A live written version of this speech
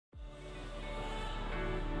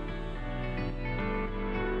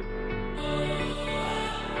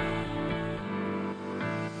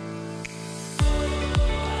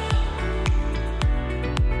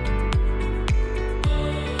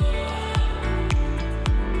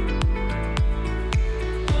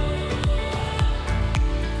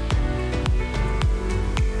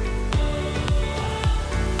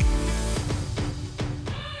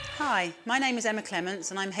Hi, my name is Emma Clements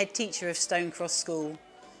and I'm head teacher of Stonecross School.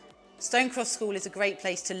 Stonecross School is a great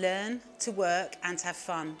place to learn, to work and to have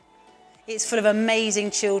fun. It's full of amazing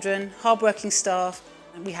children, hard-working staff,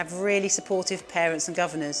 and we have really supportive parents and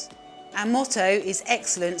governors. Our motto is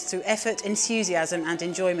excellence through effort, enthusiasm and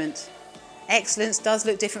enjoyment. Excellence does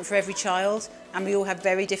look different for every child and we all have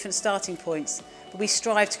very different starting points, but we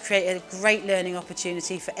strive to create a great learning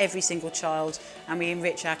opportunity for every single child and we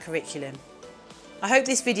enrich our curriculum. I hope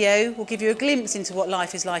this video will give you a glimpse into what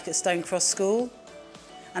life is like at Stonecross School,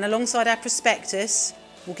 and alongside our prospectus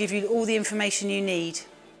we'll give you all the information you need.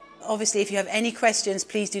 Obviously, if you have any questions,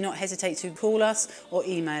 please do not hesitate to call us or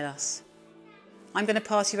email us. I'm going to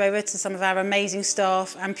pass you over to some of our amazing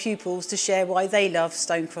staff and pupils to share why they love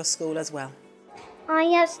Stonecross School as well. I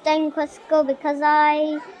love Stonecross School because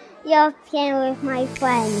I love playing with my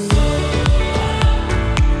friends.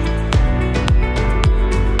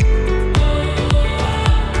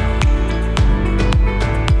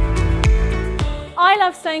 I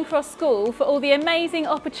love Stonecross School for all the amazing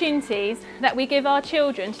opportunities that we give our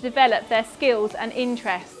children to develop their skills and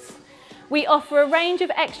interests. We offer a range of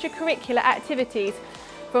extracurricular activities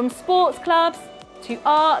from sports clubs to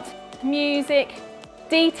art, music,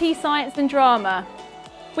 DT science and drama.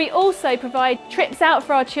 We also provide trips out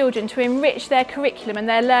for our children to enrich their curriculum and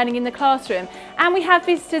their learning in the classroom, and we have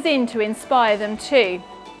visitors in to inspire them too.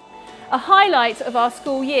 A highlight of our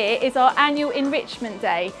school year is our annual Enrichment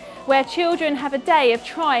Day, where children have a day of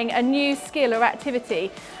trying a new skill or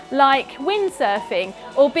activity, like windsurfing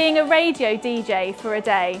or being a radio DJ for a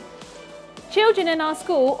day. Children in our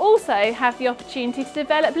school also have the opportunity to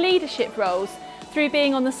develop leadership roles through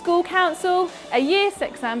being on the school council, a Year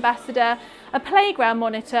 6 ambassador, a playground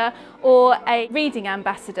monitor or a reading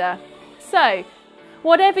ambassador. So,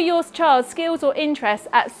 whatever your child's skills or interests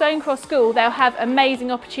at Stonecross School, they'll have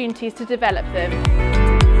amazing opportunities to develop them.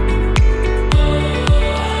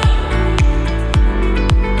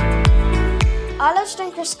 I love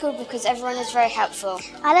Stonecross School because everyone is very helpful.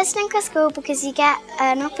 I love Stonecross School because you get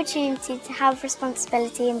an opportunity to have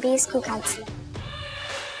responsibility and be a school counsellor.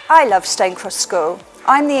 I love Stonecross School.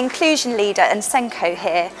 I'm the inclusion leader and SENCO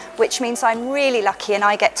here, which means I'm really lucky and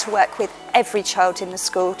I get to work with every child in the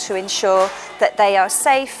school to ensure that they are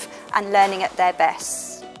safe and learning at their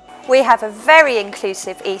best. We have a very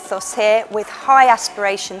inclusive ethos here with high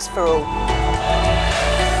aspirations for all.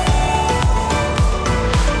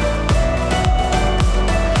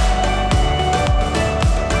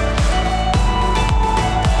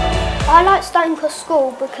 I like Stonecross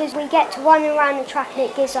School because we get to run around the track and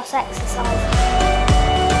it gives us exercise.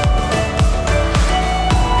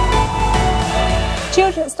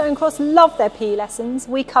 Children at Stonecross love their PE lessons.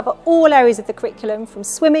 We cover all areas of the curriculum, from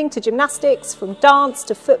swimming to gymnastics, from dance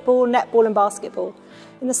to football, netball and basketball.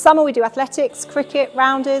 In the summer we do athletics, cricket,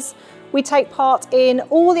 rounders. We take part in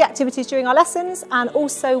all the activities during our lessons, and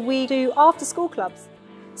also we do after school clubs,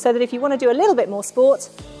 so that if you want to do a little bit more sport,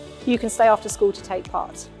 you can stay after school to take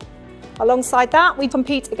part. Alongside that, we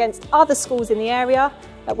compete against other schools in the area,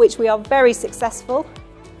 at which we are very successful.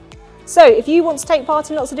 So if you want to take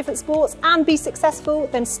part in lots of different sports and be successful,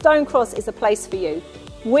 then Stonecross is the place for you.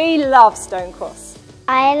 We love Stonecross.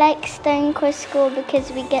 I like Stonecross School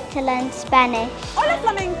because we get to learn Spanish. Hola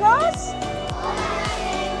flamencos.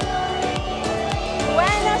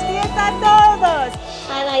 Buenos días a todos.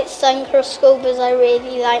 I like Stonecross School because I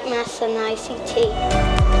really like maths and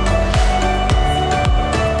ICT.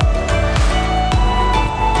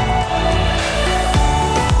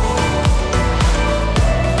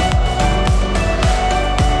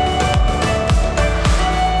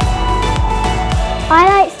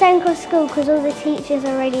 I like Stonecross School because all the teachers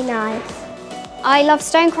are really nice. I love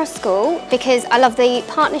Stonecross School because I love the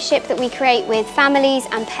partnership that we create with families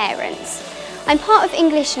and parents. I'm part of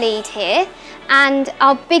English Lead here, and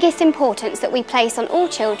our biggest importance that we place on all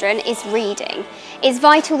children is reading. It's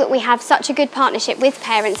vital that we have such a good partnership with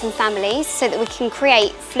parents and families so that we can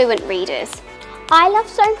create fluent readers. I love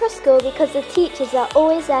Stonecross School because the teachers are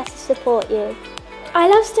always there to support you. I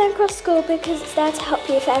love Stonecross School because it's there to help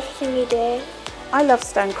you for everything you do. I love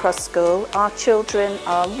Stonecross School. Our children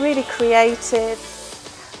are really creative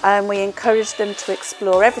and we encourage them to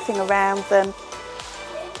explore everything around them.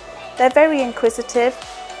 They're very inquisitive.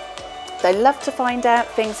 They love to find out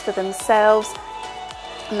things for themselves,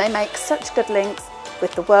 and they make such good links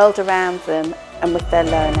with the world around them and with their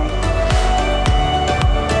learning.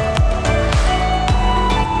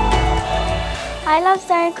 I love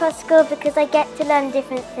Stonecross School because I get to learn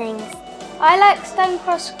different things. I like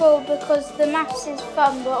Stonecross School because the maths is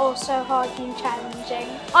fun but also hard and challenging.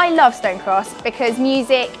 I love Stonecross because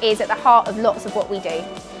music is at the heart of lots of what we do.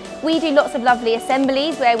 We do lots of lovely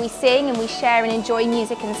assemblies where we sing and we share and enjoy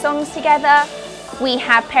music and songs together. We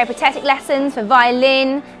have peripatetic lessons for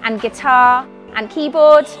violin and guitar and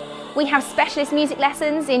keyboard. We have specialist music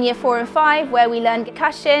lessons in year 4 and 5 where we learn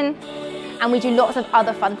percussion, and we do lots of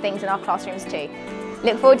other fun things in our classrooms too.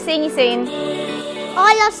 Look forward to seeing you soon.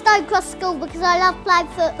 I love Stonecross School because I love playing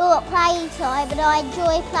football at playing time and I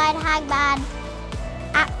enjoy playing hangman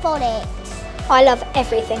at phonics. I love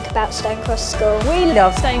everything about Stonecross School. We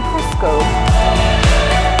love Stonecross School.